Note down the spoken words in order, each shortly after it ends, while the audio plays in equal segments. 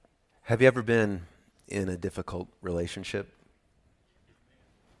Have you ever been in a difficult relationship?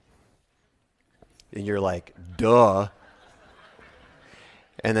 And you're like, duh.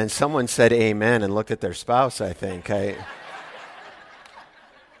 And then someone said amen and looked at their spouse, I think. That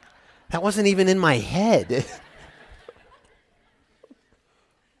wasn't even in my head.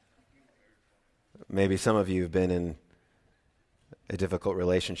 Maybe some of you have been in a difficult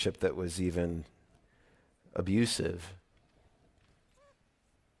relationship that was even abusive.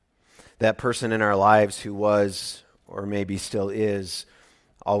 That person in our lives who was, or maybe still is,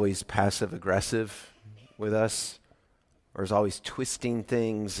 always passive aggressive with us, or is always twisting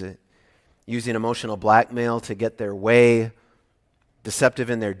things, using emotional blackmail to get their way, deceptive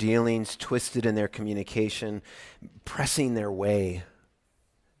in their dealings, twisted in their communication, pressing their way,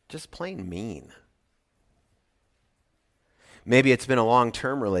 just plain mean. Maybe it's been a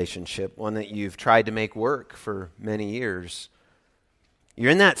long-term relationship, one that you've tried to make work for many years. You're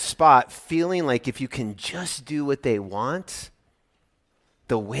in that spot feeling like if you can just do what they want,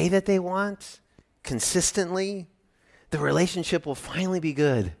 the way that they want, consistently, the relationship will finally be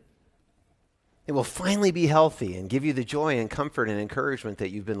good. It will finally be healthy and give you the joy and comfort and encouragement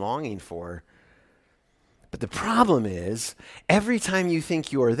that you've been longing for. But the problem is, every time you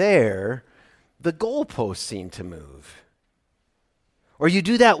think you're there, the goalposts seem to move. Or you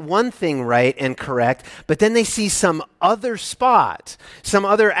do that one thing right and correct, but then they see some other spot, some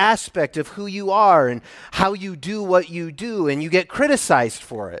other aspect of who you are and how you do what you do, and you get criticized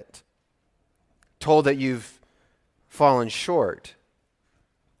for it, told that you've fallen short.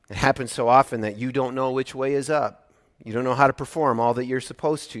 It happens so often that you don't know which way is up. You don't know how to perform all that you're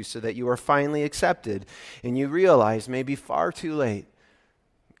supposed to so that you are finally accepted, and you realize maybe far too late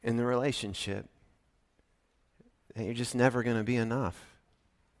in the relationship that you're just never going to be enough.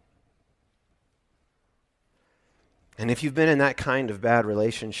 And if you've been in that kind of bad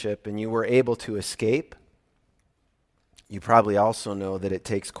relationship and you were able to escape, you probably also know that it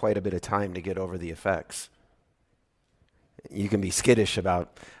takes quite a bit of time to get over the effects. You can be skittish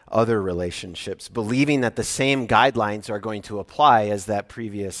about other relationships, believing that the same guidelines are going to apply as that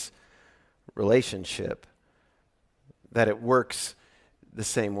previous relationship, that it works the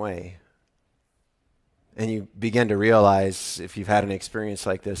same way. And you begin to realize, if you've had an experience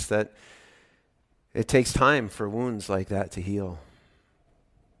like this, that it takes time for wounds like that to heal.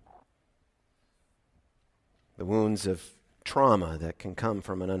 The wounds of trauma that can come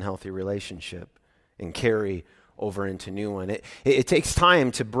from an unhealthy relationship and carry over into new one. It takes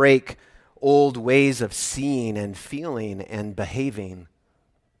time to break old ways of seeing and feeling and behaving.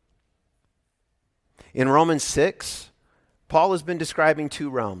 In Romans 6, Paul has been describing two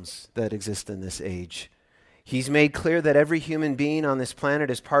realms that exist in this age. He's made clear that every human being on this planet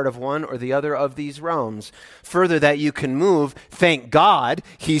is part of one or the other of these realms. Further, that you can move, thank God,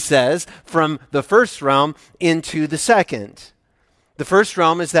 he says, from the first realm into the second. The first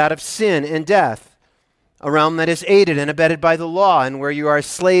realm is that of sin and death, a realm that is aided and abetted by the law and where you are a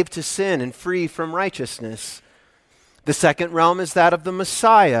slave to sin and free from righteousness. The second realm is that of the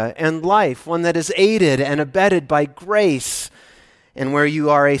Messiah and life, one that is aided and abetted by grace and where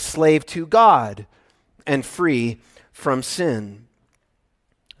you are a slave to God and free from sin.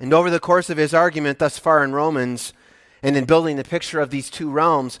 And over the course of his argument thus far in Romans, and in building the picture of these two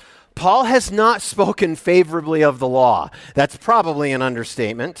realms, Paul has not spoken favorably of the law. That's probably an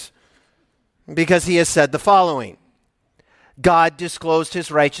understatement, because he has said the following: God disclosed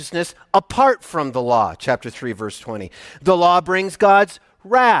his righteousness apart from the law, chapter 3, verse 20. The law brings God's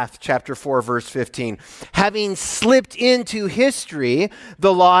wrath, chapter 4, verse 15. Having slipped into history,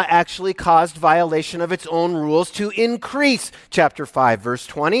 the law actually caused violation of its own rules to increase, chapter 5, verse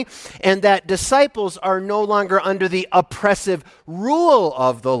 20, and that disciples are no longer under the oppressive rule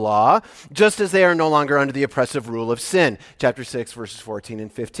of the law, just as they are no longer under the oppressive rule of sin, chapter 6, verses 14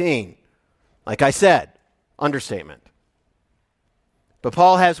 and 15. Like I said, understatement. But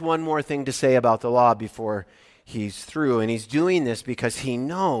Paul has one more thing to say about the law before he's through, and he's doing this because he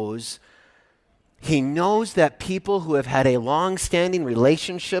knows that people who have had a long-standing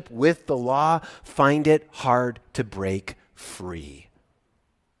relationship with the law find it hard to break free.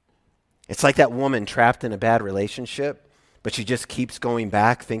 It's like that woman trapped in a bad relationship, but she just keeps going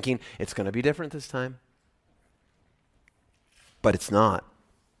back thinking it's going to be different this time. But it's not.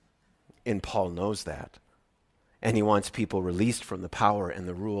 And Paul knows that. And he wants people released from the power and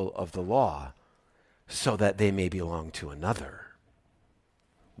the rule of the law so that they may belong to another.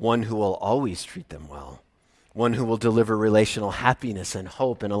 One who will always treat them well. One who will deliver relational happiness and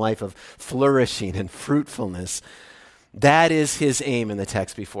hope and a life of flourishing and fruitfulness. That is his aim in the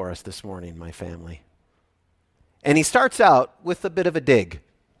text before us this morning, my family. And he starts out with a bit of a dig.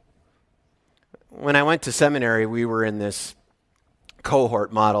 when I went to seminary, we were in this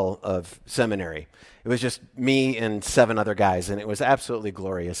cohort model of seminary. It was just me and 7 other guys, and it was absolutely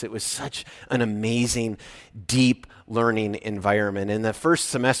glorious. It was such an amazing, deep learning environment. In the first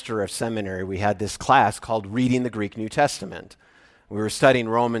semester of seminary, we had this class called Reading the Greek New Testament. We were studying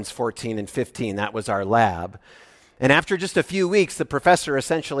Romans 14 and 15. That was our lab. And after just a few weeks, the professor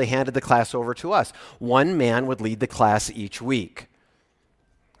essentially handed the class over to us. One man would lead the class each week.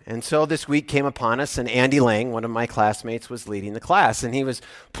 And so this week came upon us, and Andy Lang, one of my classmates, was leading the class. And he was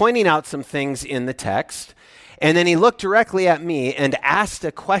pointing out some things in the text. And then he looked directly at me and asked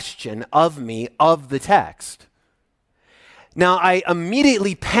a question of me of the text. Now, I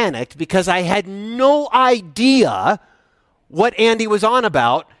immediately panicked because I had no idea what Andy was on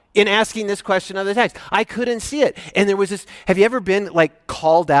about in asking this question of the text. I couldn't see it. And there was this, have you ever been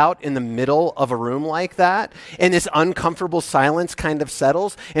called out in the middle of a room like that? And this uncomfortable silence kind of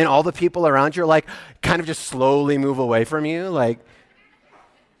settles and all the people around you are kind of just slowly move away from you.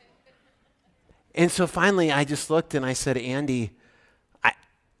 And so finally I just looked and I said, Andy,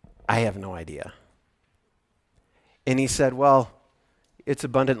 I have no idea. And he said, well, it's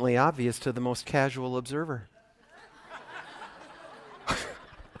abundantly obvious to the most casual observer.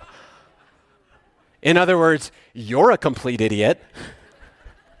 In other words, you're a complete idiot.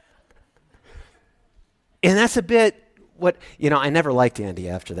 And that's a bit what, I never liked Andy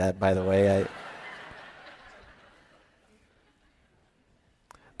after that, by the way.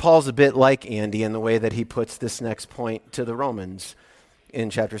 Paul's a bit like Andy in the way that he puts this next point to the Romans in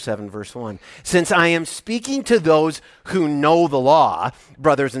chapter 7, verse 1. Since I am speaking to those who know the law,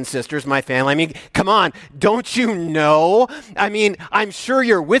 brothers and sisters, my family, come on, don't you know? I'm sure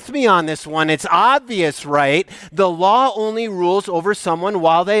you're with me on this one. It's obvious, right? The law only rules over someone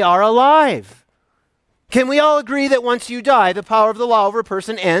while they are alive. Can we all agree that once you die, the power of the law over a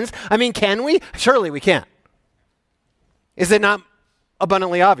person ends? Can we? Surely we can. Is it not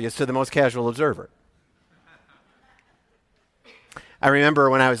abundantly obvious to the most casual observer? I remember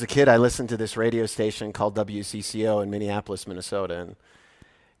when I was a kid, I listened to this radio station called WCCO in Minneapolis, Minnesota.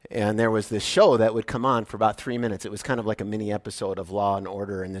 And there was this show that would come on for about 3 minutes. It was kind of like a mini episode of Law and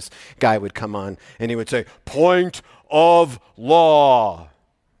Order. And this guy would come on and he would say, "Point of law."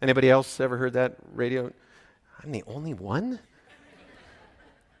 Anybody else ever heard that radio? I'm the only one?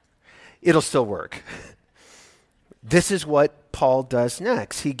 It'll still work. This is what Paul does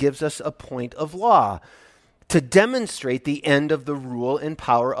next. He gives us a point of law to demonstrate the end of the rule and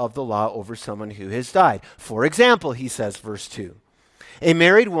power of the law over someone who has died. For example, he says, verse 2, a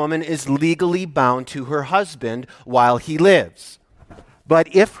married woman is legally bound to her husband while he lives.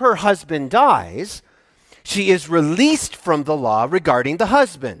 But if her husband dies, she is released from the law regarding the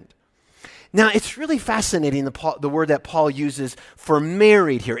husband. Now, it's really fascinating, the word that Paul uses for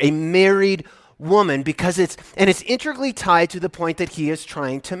married here, a married woman, because it's integrally tied to the point that he is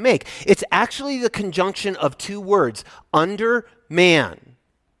trying to make. It's actually the conjunction of 2 words, under man.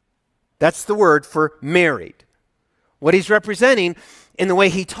 That's the word for married. What he's representing in the way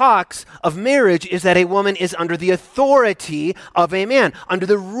he talks of marriage is that a woman is under the authority of a man, under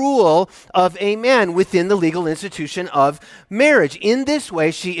the rule of a man within the legal institution of marriage. In this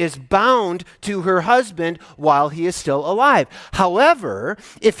way, she is bound to her husband while he is still alive. However,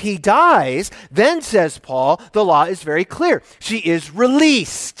 if he dies, then, says Paul, the law is very clear. She is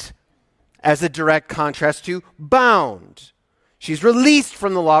released, as a direct contrast to bound. She's released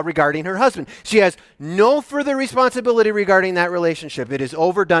from the law regarding her husband. She has no further responsibility regarding that relationship. It is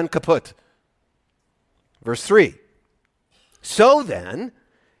over, done, kaput. Verse 3. So then,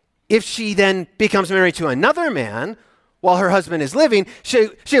 if she then becomes married to another man while her husband is living,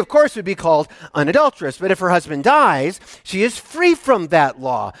 she of course would be called an adulteress. But if her husband dies, she is free from that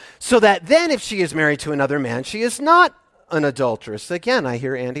law. So that then if she is married to another man, she is not an adulteress. Again, I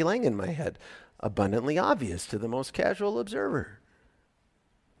hear Andy Lang in my head. Abundantly obvious to the most casual observer.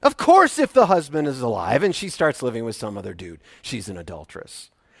 Of course, if the husband is alive and she starts living with some other dude, she's an adulteress.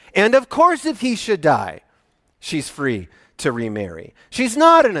 And of course, if he should die, she's free to remarry. She's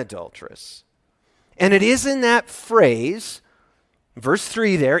not an adulteress. And it is in that phrase, verse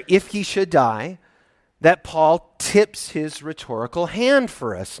 3 there, if he should die, that Paul tips his rhetorical hand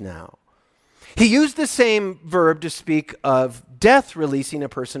for us now. He used the same verb to speak of death releasing a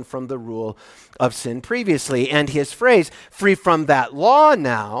person from the rule of sin previously. And his phrase, free from that law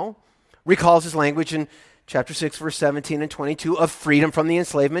now, recalls his language in chapter 6, verse 17 and 22 of freedom from the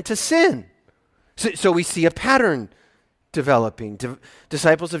enslavement to sin. So we see a pattern developing.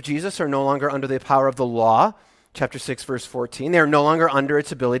 Disciples of Jesus are no longer under the power of the law chapter 6, verse 14. They are no longer under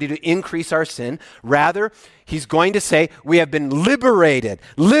its ability to increase our sin. Rather, he's going to say, we have been liberated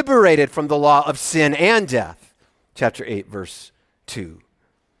from the law of sin and death. Chapter 8, verse 2.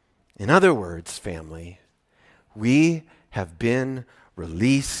 In other words, family, we have been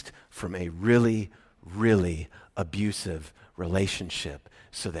released from a really, really abusive relationship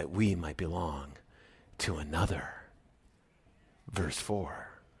so that we might belong to another. Verse 4.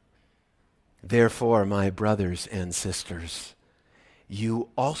 Therefore, my brothers and sisters, you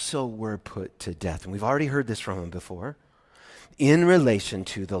also were put to death. And we've already heard this from him before. In relation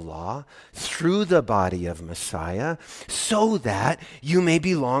to the law, through the body of Messiah, so that you may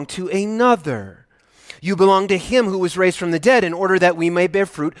belong to another. You belong to him who was raised from the dead in order that we may bear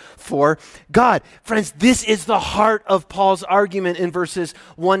fruit for God. Friends, this is the heart of Paul's argument in verses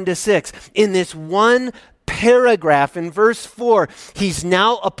 1 to 6. In this one paragraph in verse 4, he's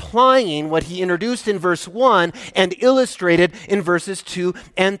now applying what he introduced in verse 1 and illustrated in verses 2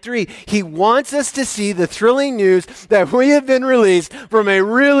 and 3. He wants us to see the thrilling news that we have been released from a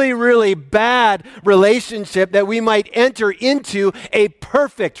really, really bad relationship that we might enter into a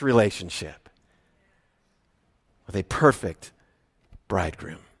perfect relationship with a perfect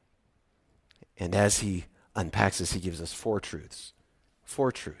bridegroom. And as he unpacks this, he gives us four truths.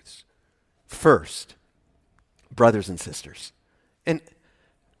 Four truths. First, brothers and sisters. And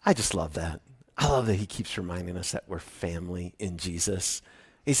I just love that. I love that he keeps reminding us that we're family in Jesus.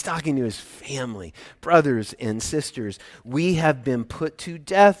 He's talking to his family, brothers and sisters. We have been put to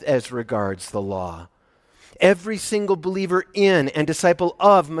death as regards the law. Every single believer in and disciple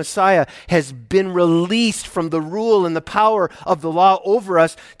of Messiah has been released from the rule and the power of the law over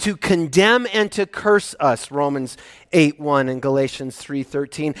us to condemn and to curse us, Romans 8:1 and Galatians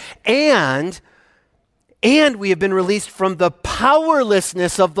 3:13. And we have been released from the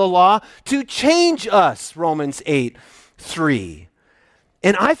powerlessness of the law to change us, Romans 8:3.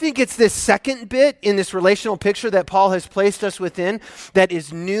 And I think it's this second bit in this relational picture that Paul has placed us within that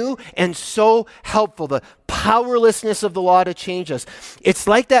is new and so helpful, the powerlessness of the law to change us. It's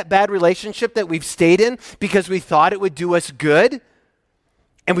like that bad relationship that we've stayed in because we thought it would do us good,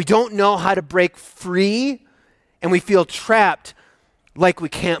 and we don't know how to break free, and we feel trapped like we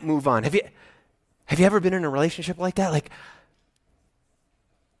can't move on. Have you ever been in a relationship like that? Like,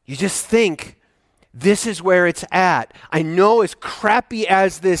 you just think, this is where it's at. I know as crappy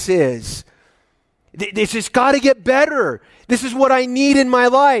as this is, it's just got to get better. This is what I need in my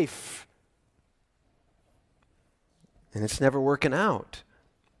life. And it's never working out.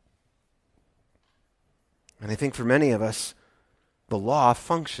 And I think for many of us, the law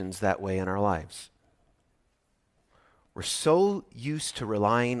functions that way in our lives. We're so used to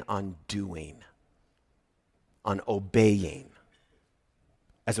relying on doing, on obeying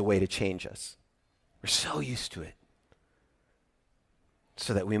as a way to change us. We're so used to it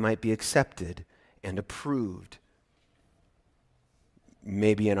so that we might be accepted and approved,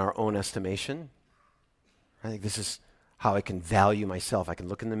 maybe in our own estimation. I think this is how I can value myself. I can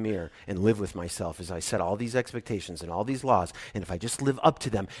look in the mirror and live with myself as I set all these expectations and all these laws, and if I just live up to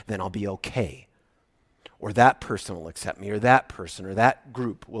them, then I'll be okay. Or that person will accept me, or that person or that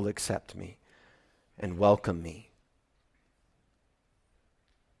group will accept me and welcome me.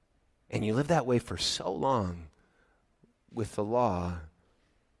 And you live that way for so long with the law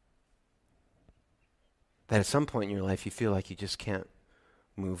that at some point in your life you feel like you just can't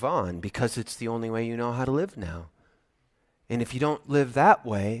move on because it's the only way you know how to live now. And if you don't live that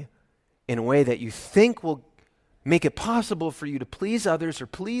way, in a way that you think will make it possible for you to please others or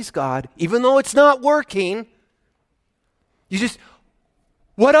please God, even though it's not working,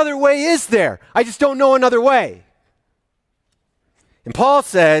 what other way is there? I just don't know another way. And Paul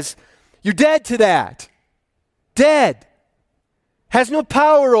says, you're dead to that. Dead. Has no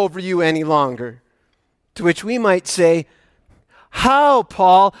power over you any longer. To which we might say, how,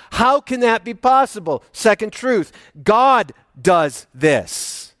 Paul? How can that be possible? Second truth, God does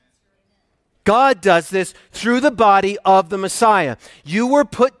this. God does this through the body of the Messiah. You were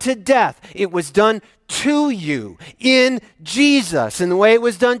put to death. It was done to you in Jesus. And the way it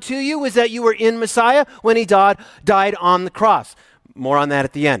was done to you was that you were in Messiah when he died on the cross. More on that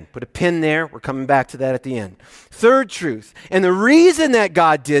at the end. Put a pin there. We're coming back to that at the end. Third truth, and the reason that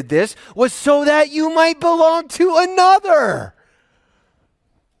God did this was so that you might belong to another.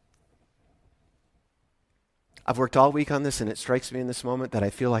 I've worked all week on this, and it strikes me in this moment that I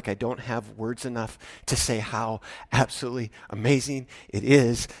feel like I don't have words enough to say how absolutely amazing it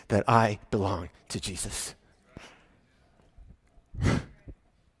is that I belong to Jesus.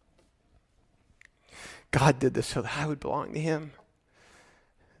 God did this so that I would belong to him,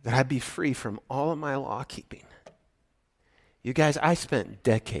 that I'd be free from all of my law keeping, You guys, I spent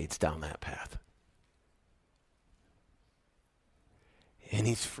decades down that path. And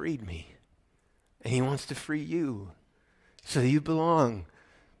he's freed me. And he wants to free you so that you belong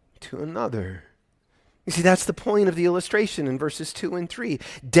to another. You see, that's the point of the illustration in verses 2 and 3.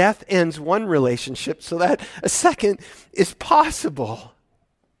 Death ends one relationship so that a second is possible.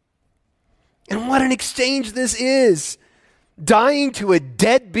 And what an exchange this is. Dying to a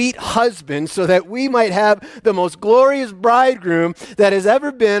deadbeat husband so that we might have the most glorious bridegroom that has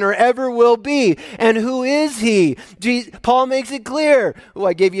ever been or ever will be. And who is he? Paul makes it clear. Oh,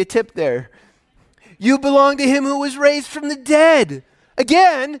 I gave you a tip there. You belong to him who was raised from the dead.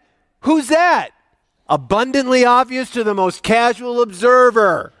 Again, who's that? Abundantly obvious to the most casual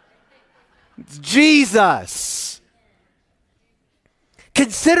observer. It's Jesus.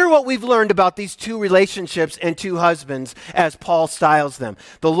 Consider what we've learned about these two relationships and two husbands as Paul styles them.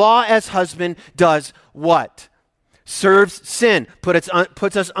 The law as husband does what? Serves sin,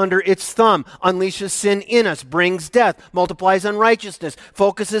 puts us under its thumb, unleashes sin in us, brings death, multiplies unrighteousness,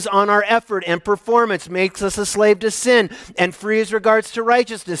 focuses on our effort and performance, makes us a slave to sin, and free as regards to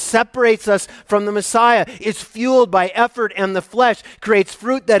righteousness, separates us from the Messiah, is fueled by effort and the flesh, creates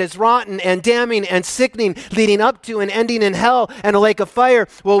fruit that is rotten and damning and sickening, leading up to and ending in hell and a lake of fire,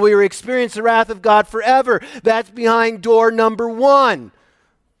 while we will experience the wrath of God forever. That's behind door number 1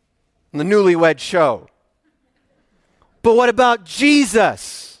 in the Newlywed Show. But what about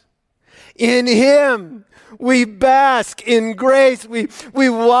Jesus? In him, we bask in grace. We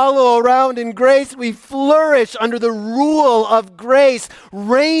wallow around in grace. We flourish under the rule of grace,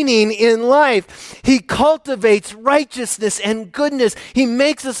 reigning in life. He cultivates righteousness and goodness. He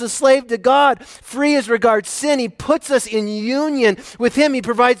makes us a slave to God, free as regards sin. He puts us in union with him. He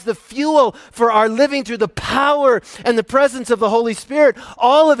provides the fuel for our living through the power and the presence of the Holy Spirit,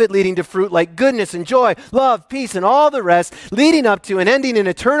 all of it leading to fruit like goodness and joy, love, peace, and all the rest, leading up to and ending in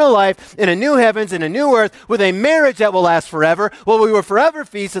eternal life in a new heavens and a new earth, with a marriage that will last forever. Well, we will forever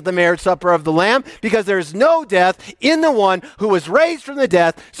feast at the marriage supper of the Lamb, because there is no death in the one who was raised from the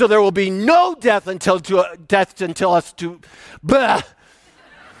death, so there will be no death until us to... Blah.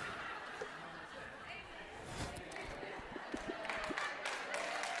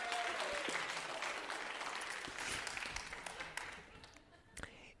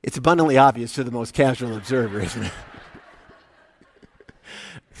 It's abundantly obvious to the most casual observer, isn't it?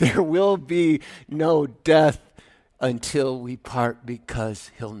 There will be no death until we part,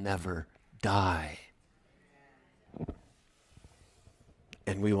 because he'll never die.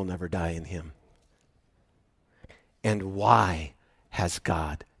 And we will never die in him. And why has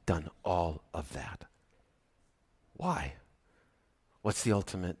God done all of that? Why? What's the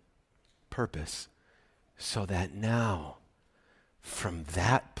ultimate purpose? So that now, from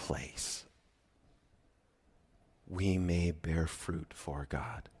that place, we may bear fruit for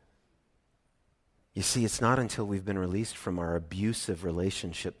God. You see, it's not until we've been released from our abusive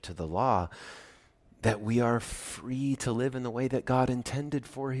relationship to the law that we are free to live in the way that God intended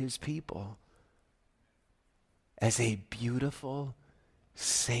for his people, as a beautiful,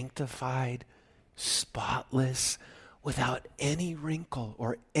 sanctified, spotless, without any wrinkle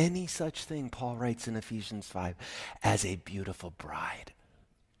or any such thing, Paul writes in Ephesians 5, as a beautiful bride.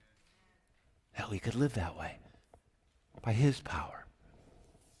 That we could live that way by his power.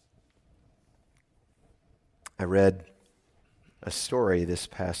 I read a story this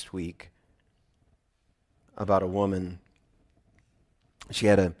past week about a woman. She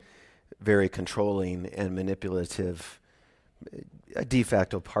had a very controlling and manipulative, a de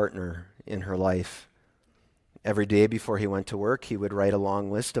facto partner in her life. Every day before he went to work, he would write a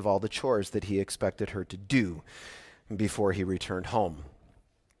long list of all the chores that he expected her to do before he returned home.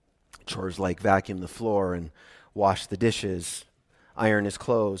 Chores like vacuum the floor and wash the dishes, iron his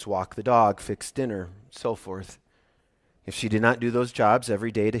clothes, walk the dog, fix dinner, so forth. If she did not do those jobs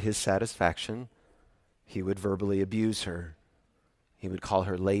every day to his satisfaction, he would verbally abuse her. He would call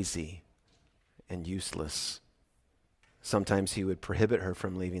her lazy and useless. Sometimes he would prohibit her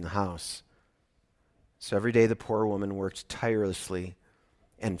from leaving the house. So every day the poor woman worked tirelessly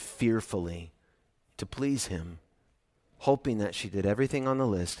and fearfully to please him, hoping that she did everything on the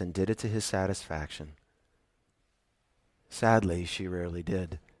list and did it to his satisfaction. Sadly, she rarely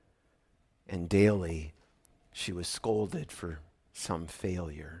did, and daily she was scolded for some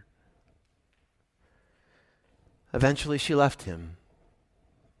failure. Eventually she left him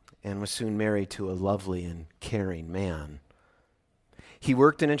and was soon married to a lovely and caring man. He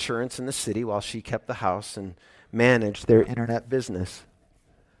worked in insurance in the city while she kept the house and managed their internet business.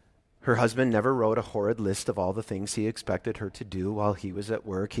 Her husband never wrote a horrid list of all the things he expected her to do while he was at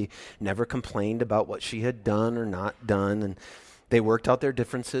work. He never complained about what she had done or not done, and they worked out their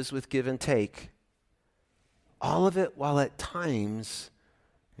differences with give and take. All of it while at times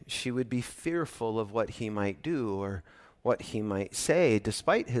she would be fearful of what he might do or what he might say,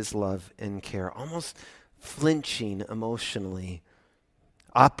 despite his love and care, almost flinching emotionally,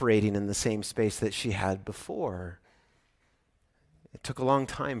 operating in the same space that she had before. It took a long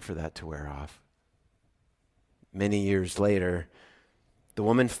time for that to wear off. Many years later, the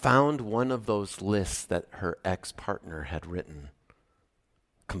woman found one of those lists that her ex-partner had written,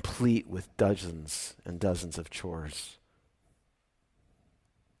 complete with dozens and dozens of chores.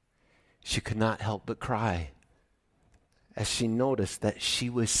 She could not help but cry as she noticed that she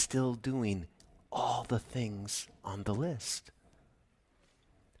was still doing all the things on the list.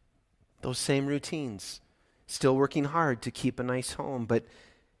 Those same routines, still working hard to keep a nice home, but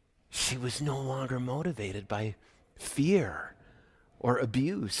she was no longer motivated by fear or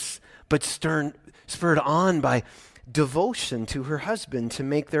abuse, but spurred on by devotion to her husband to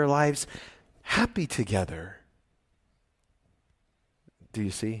make their lives happy together. Do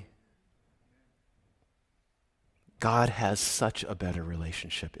you see? God has such a better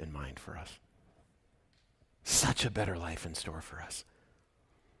relationship in mind for us. Such a better life in store for us.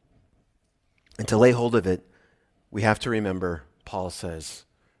 And to lay hold of it, we have to remember, Paul says,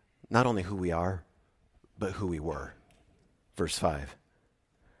 not only who we are, but who we were. Verse 5.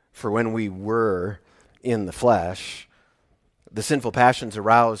 For when we were in the flesh, the sinful passions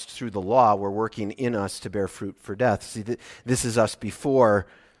aroused through the law were working in us to bear fruit for death. See, this is us before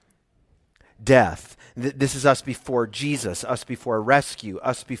death. This is us before Jesus, us before rescue,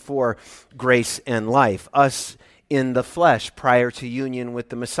 us before grace and life, us in the flesh prior to union with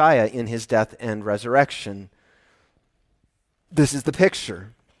the Messiah in his death and resurrection. This is the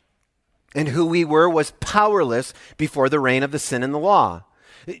picture. And who we were was powerless before the reign of the sin and the law.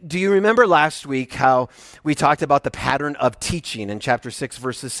 Do you remember last week how we talked about the pattern of teaching in chapter 6,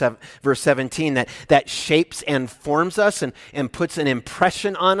 verse 17, that shapes and forms us and puts an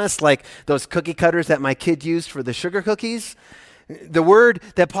impression on us like those cookie cutters that my kid used for the sugar cookies? The word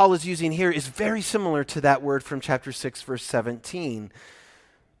that Paul is using here is very similar to that word from chapter 6, verse 17.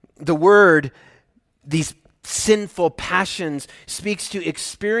 The word, these sinful passions, speaks to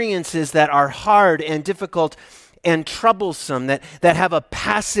experiences that are hard and difficult and troublesome, that have a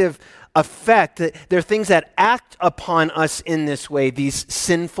passive effect. That they're things that act upon us in this way, these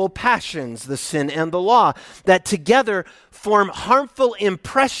sinful passions, the sin and the law, that together form harmful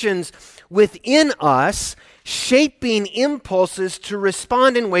impressions within us, shaping impulses to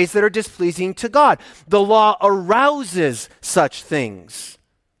respond in ways that are displeasing to God. The law arouses such things.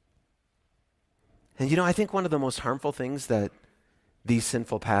 And I think one of the most harmful things that these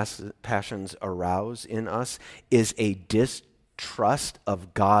sinful passions arouse in us is a distrust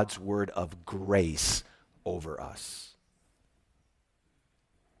of God's word of grace over us.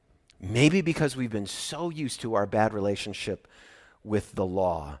 Maybe because we've been so used to our bad relationship with the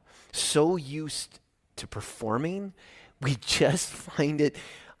law, so used to performing, we just find it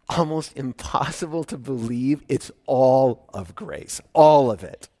almost impossible to believe it's all of grace, all of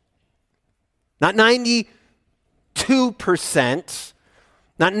it. Not 92%,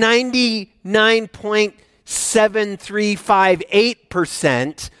 not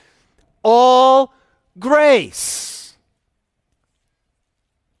 99.7358%, all grace.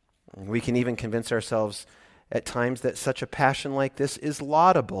 We can even convince ourselves at times that such a passion like this is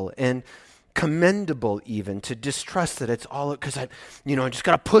laudable and commendable, even to distrust that it's all because I just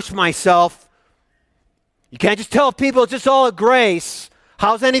got to push myself. You can't just tell people it's just all of grace.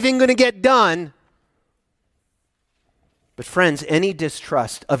 How's anything going to get done? But friends, any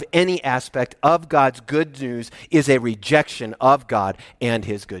distrust of any aspect of God's good news is a rejection of God and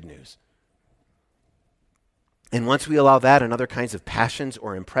his good news. And once we allow that and other kinds of passions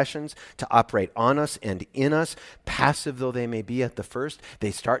or impressions to operate on us and in us, passive though they may be at the first, they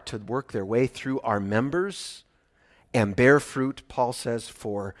start to work their way through our members and bear fruit, Paul says,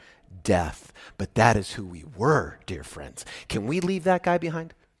 for death. But that is who we were, dear friends. Can we leave that guy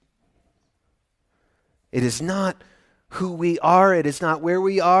behind? It is not who we are. It is not where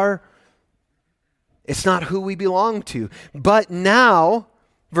we are. It's not who we belong to. But now,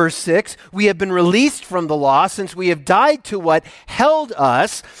 Verse 6, we have been released from the law since we have died to what held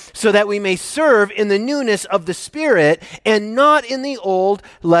us, so that we may serve in the newness of the Spirit and not in the old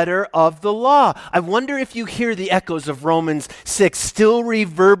letter of the law. I wonder if you hear the echoes of Romans 6 still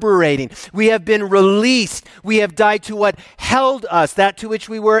reverberating. We have been released. We have died to what held us, that to which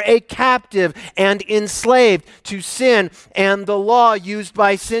we were a captive and enslaved, to sin and the law used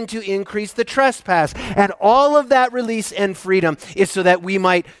by sin to increase the trespass. And all of that release and freedom is so that we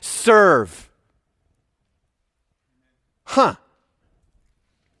might serve.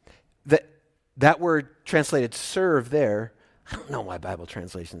 That word translated serve there, I don't know why Bible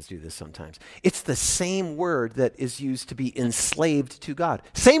translations do this sometimes. It's the same word that is used to be enslaved to God.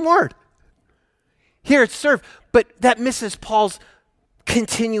 Same word. Here it's serve, but that misses Paul's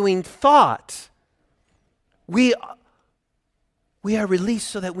continuing thought. We are released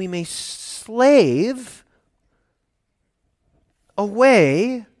so that we may slave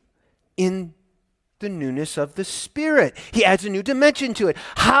away in the newness of the Spirit. He adds a new dimension to it.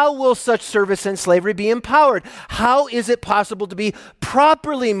 How will such service and slavery be empowered? How is it possible to be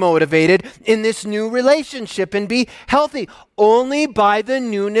properly motivated in this new relationship and be healthy? Only by the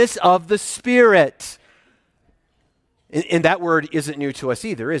newness of the Spirit. And that word isn't new to us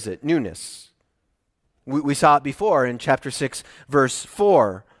either, is it? Newness. We saw it before in chapter 6, verse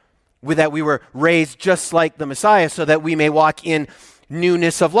 4, with that we were raised just like the Messiah so that we may walk in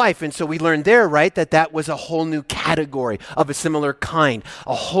newness of life. And so we learned there, right, that was a whole new category of a similar kind,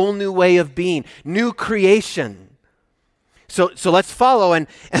 a whole new way of being, new creation. So let's follow and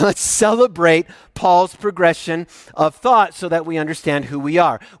let's celebrate Paul's progression of thought so that we understand who we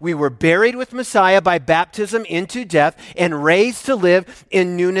are. We were buried with Messiah by baptism into death and raised to live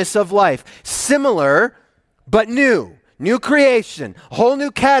in newness of life. Similar, but new. New creation, a whole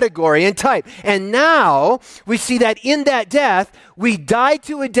new category and type. And now we see that in that death, we died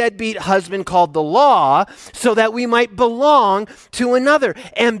to a deadbeat husband called the law so that we might belong to another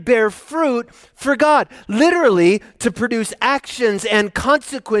and bear fruit for God. Literally to produce actions and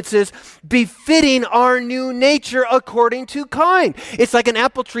consequences befitting our new nature according to kind. It's like an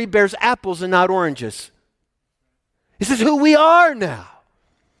apple tree bears apples and not oranges. This is who we are now.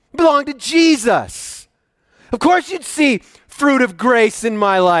 We belong to Jesus. Of course you'd see fruit of grace in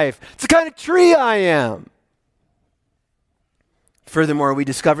my life. It's the kind of tree I am. Furthermore, we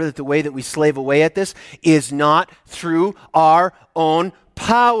discover that the way that we slave away at this is not through our own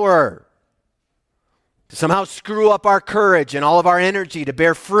power. To somehow screw up our courage and all of our energy to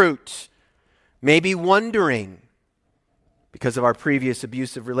bear fruit. Maybe wondering, because of our previous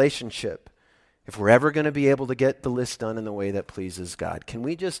abusive relationship, if we're ever going to be able to get the list done in the way that pleases God. Can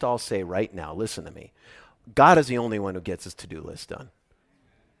we just all say right now, listen to me, God is the only one who gets his to-do list done.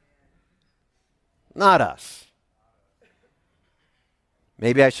 Not us.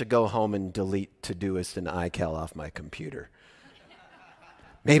 Maybe I should go home and delete Todoist and iCal off my computer.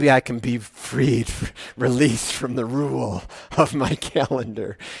 Maybe I can be freed, released from the rule of my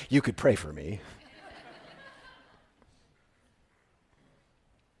calendar. You could pray for me.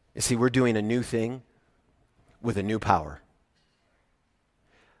 You see, we're doing a new thing with a new power.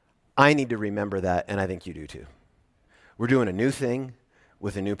 I need to remember that, and I think you do too. We're doing a new thing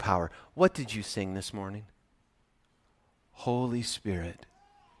with a new power. What did you sing this morning? Holy Spirit,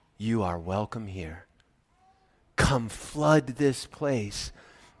 you are welcome here. Come flood this place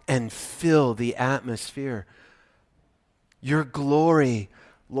and fill the atmosphere. Your glory,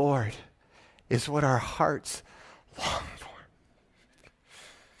 Lord, is what our hearts long for.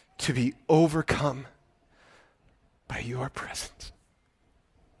 To be overcome by your presence.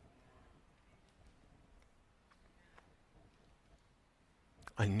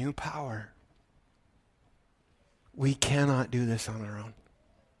 A new power. We cannot do this on our own.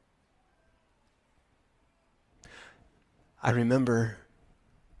 I remember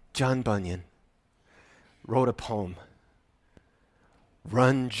John Bunyan wrote a poem.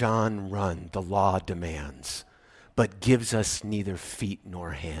 Run, John, run, the law demands, but gives us neither feet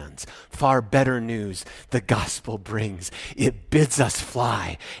nor hands. Far better news the gospel brings. It bids us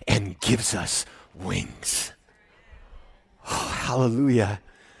fly and gives us wings. Oh, hallelujah.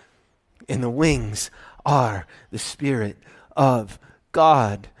 And the wings are the Spirit of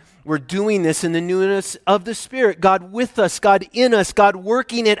God. We're doing this in the newness of the Spirit. God with us, God in us, God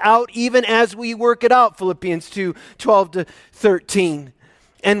working it out even as we work it out. Philippians 2:12-13.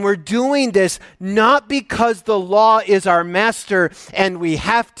 And we're doing this not because the law is our master and we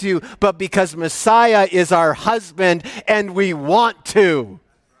have to, but because Messiah is our husband and we want to.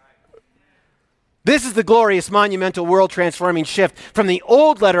 This is the glorious, monumental, world-transforming shift from the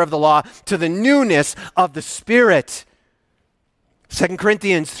old letter of the law to the newness of the Spirit. 2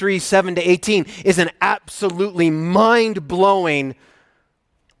 Corinthians 3, 7 to 18 is an absolutely mind-blowing,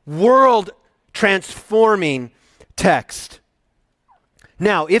 world-transforming text.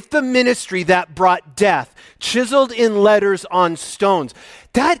 Now, if the ministry that brought death, chiseled in letters on stones,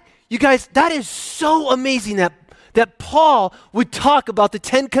 you guys, that is so amazing that Paul would talk about the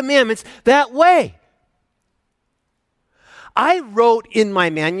Ten Commandments that way. I wrote in my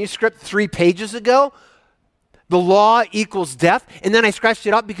manuscript 3 pages ago, the law equals death, and then I scratched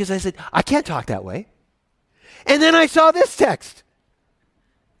it up because I said, I can't talk that way. And then I saw this text.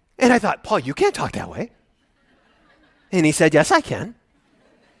 And I thought, Paul, you can't talk that way. And he said, yes, I can.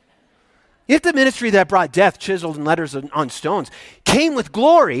 If the ministry that brought death, chiseled in letters on stones, came with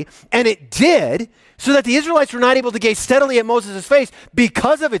glory, and it did, so that the Israelites were not able to gaze steadily at Moses' face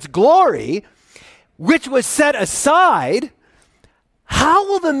because of its glory, which was set aside, how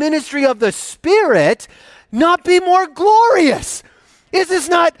will the ministry of the Spirit not be more glorious? Is this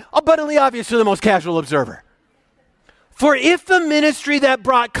not abundantly obvious to the most casual observer? For if the ministry that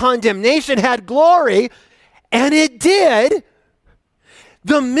brought condemnation had glory, and it did,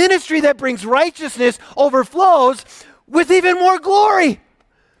 the ministry that brings righteousness overflows with even more glory.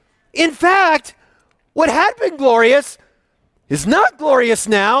 In fact, what had been glorious is not glorious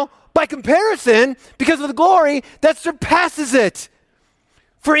now by comparison because of the glory that surpasses it.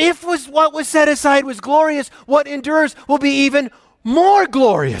 For if what was set aside was glorious, what endures will be even more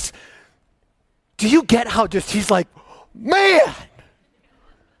glorious. Do you get how he's like, man?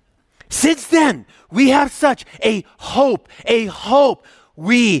 Since then, we have such a hope.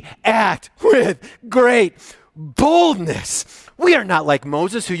 We act with great boldness. We are not like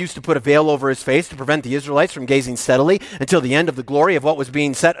Moses, who used to put a veil over his face to prevent the Israelites from gazing steadily until the end of the glory of what was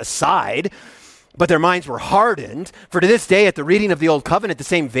being set aside. But their minds were hardened. For to this day, at the reading of the Old Covenant, the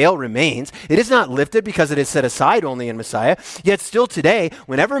same veil remains. It is not lifted because it is set aside only in Messiah. Yet still today,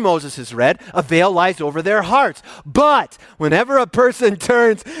 whenever Moses is read, a veil lies over their hearts. But whenever a person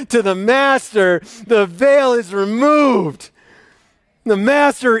turns to the Master, the veil is removed. The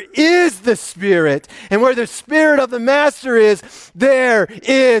Master is the Spirit. And where the Spirit of the Master is, there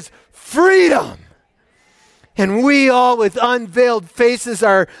is freedom. And we all with unveiled faces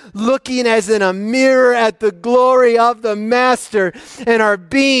are looking as in a mirror at the glory of the Master and are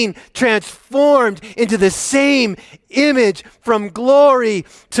being transformed into the same image from glory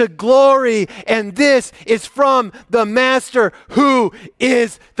to glory. And this is from the Master who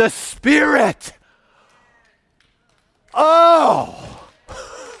is the Spirit. Oh,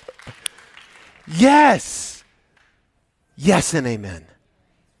 yes. Yes and amen.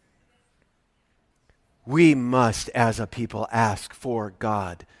 We must, as a people, ask for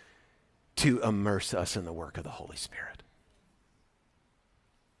God to immerse us in the work of the Holy Spirit.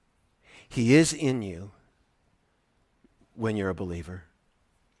 He is in you when you're a believer.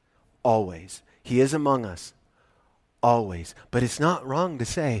 Always. He is among us. Always. But it's not wrong to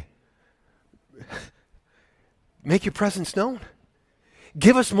say, make your presence known.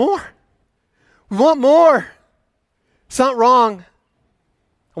 Give us more. We want more. It's not wrong.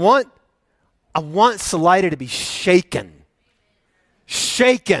 I want Salida to be shaken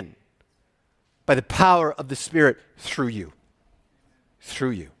by the power of the Spirit through you.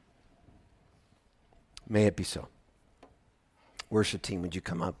 Through you. May it be so. Worship team, would you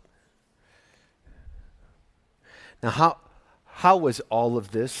come up? Now, how was all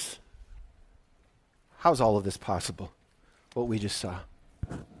of this? How is all of this possible? What we just saw.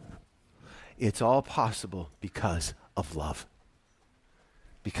 It's all possible because of love.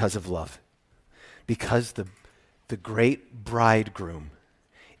 Because of love. Because the great bridegroom,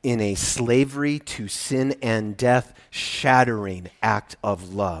 in a slavery to sin and death shattering act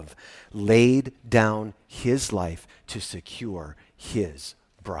of love, laid down his life to secure his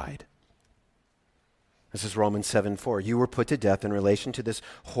bride. This is Romans 7:4. You were put to death in relation to this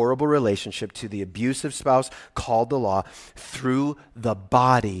horrible relationship to the abusive spouse called the law through the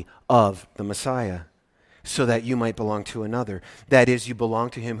body of the Messiah, so that you might belong to another. That is, you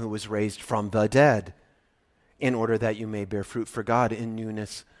belong to him who was raised from the dead, in order that you may bear fruit for God in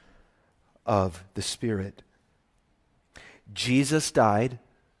newness of the Spirit. Jesus died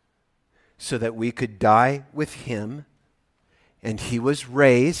so that we could die with him, and he was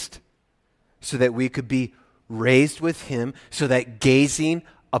raised so that we could be raised with him, so that gazing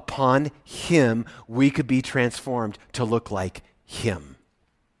upon him, we could be transformed to look like him,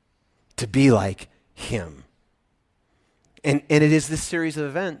 to be like him. And it is this series of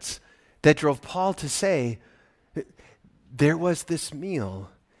events that drove Paul to say, there was this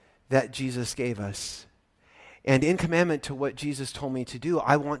meal that Jesus gave us. And in commandment to what Jesus told me to do,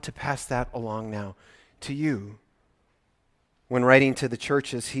 I want to pass that along now to you. When writing to the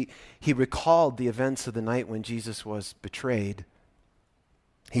churches, he recalled the events of the night when Jesus was betrayed.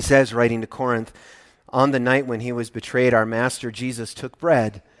 He says, writing to Corinth, on the night when he was betrayed, our master Jesus took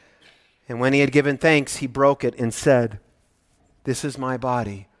bread, and when he had given thanks, he broke it and said, this is my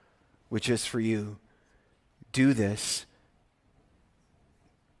body, which is for you. Do this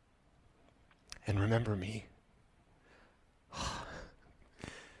and remember me,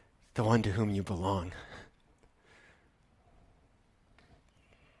 the one to whom you belong.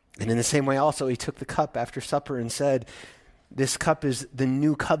 And in the same way also, he took the cup after supper and said, this cup is the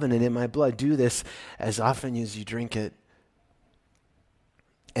new covenant in my blood. Do this as often as you drink it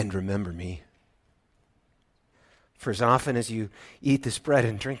and remember me. For as often as you eat this bread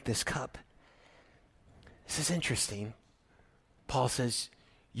and drink this cup, this is interesting. Paul says,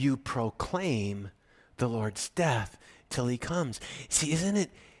 you proclaim the Lord's death till he comes. See, isn't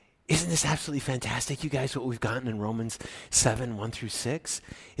this absolutely fantastic, you guys, what we've gotten in Romans 7, 1 through 6?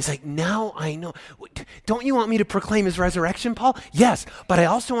 It's like, now I know. Don't you want me to proclaim his resurrection, Paul? Yes, but I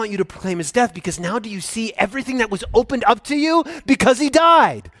also want you to proclaim his death, because now do you see everything that was opened up to you? Because he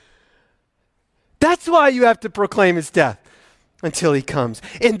died. That's why you have to proclaim his death until he comes.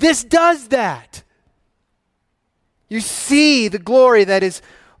 And this does that. You see the glory that is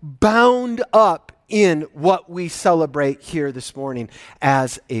bound up in what we celebrate here this morning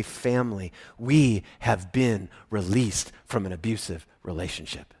as a family. We have been released from an abusive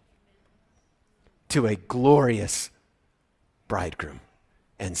relationship to a glorious bridegroom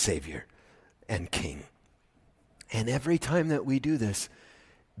and Savior and King. And every time that we do this,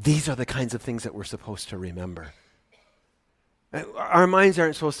 these are the kinds of things that we're supposed to remember. Our minds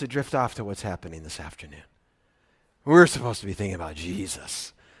aren't supposed to drift off to what's happening this afternoon. We're supposed to be thinking about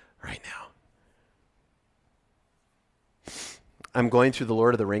Jesus right now. I'm going through the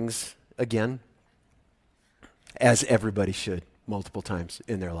Lord of the Rings again, as everybody should, multiple times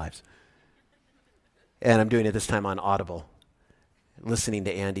in their lives. And I'm doing it this time on Audible, listening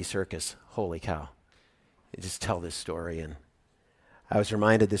to Andy Serkis. Holy cow. You just tell this story. And I was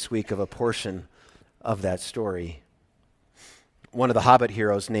reminded this week of a portion of that story. One of the Hobbit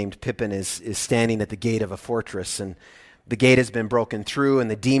heroes named Pippin is standing at the gate of a fortress, and the gate has been broken through, and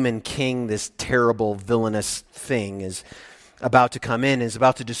the demon king, this terrible, villainous thing, is about to come in, is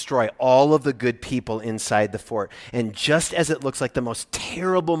about to destroy all of the good people inside the fort. And just as it looks like the most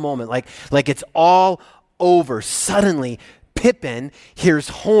terrible moment, like it's all over, suddenly Pippin hears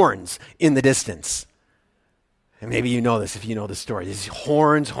horns in the distance. And maybe you know this if you know the story. These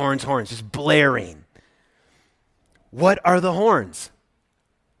horns, just blaring. What are the horns?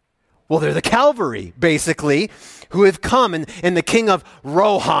 Well, they're the cavalry, basically, who have come, and the king of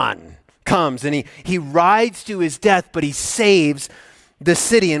Rohan comes, and he rides to his death, but he saves the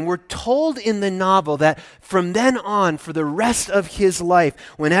city. And we're told in the novel that from then on, for the rest of his life,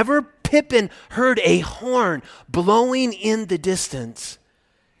 whenever Pippin heard a horn blowing in the distance,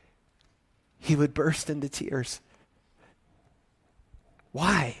 he would burst into tears.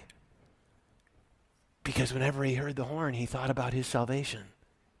 Why? Because whenever he heard the horn, he thought about his salvation.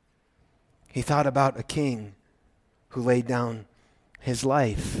 He thought about a king who laid down his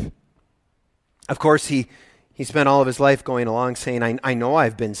life. Of course, he spent all of his life going along saying, I know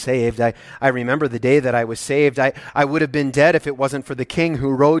I've been saved. I remember the day that I was saved. I would have been dead if it wasn't for the king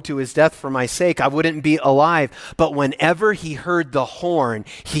who rode to his death for my sake. I wouldn't be alive. But whenever he heard the horn,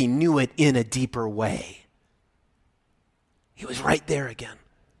 he knew it in a deeper way. He was right there again.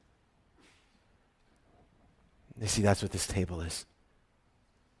 You see, that's what this table is.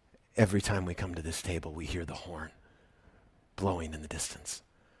 Every time we come to this table, we hear the horn blowing in the distance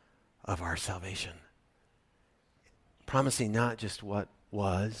of our salvation, promising not just what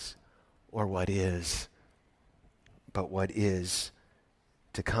was or what is, but what is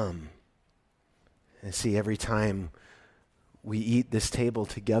to come. And see, every time we eat this table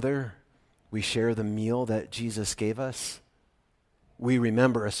together, we share the meal that Jesus gave us. We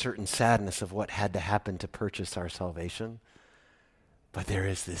remember a certain sadness of what had to happen to purchase our salvation. But there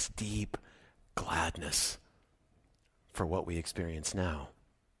is this deep gladness for what we experience now.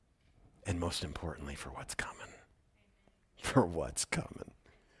 And most importantly, for what's coming. For what's coming.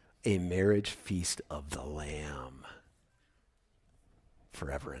 A marriage feast of the Lamb.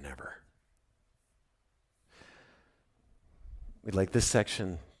 Forever and ever. We'd like this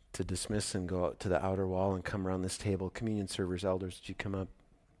section to dismiss and go out to the outer wall and come around this table. Communion servers, elders, would you come up?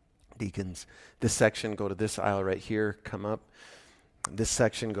 Deacons, this section, go to this aisle right here, come up. This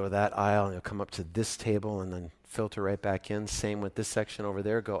section, go to that aisle, and you'll come up to this table and then filter right back in. Same with this section over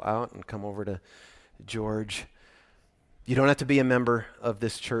there. Go out and come over to George. You don't have to be a member of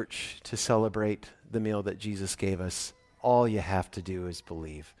this church to celebrate the meal that Jesus gave us. all you have to do is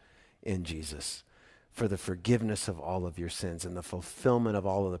believe in Jesus for the forgiveness of all of your sins and the fulfillment of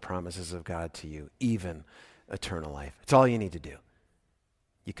all of the promises of God to you, even eternal life. It's all you need to do.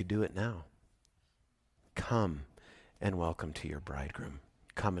 You could do it now. Come and welcome to your bridegroom.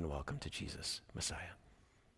 Come and welcome to Jesus, Messiah.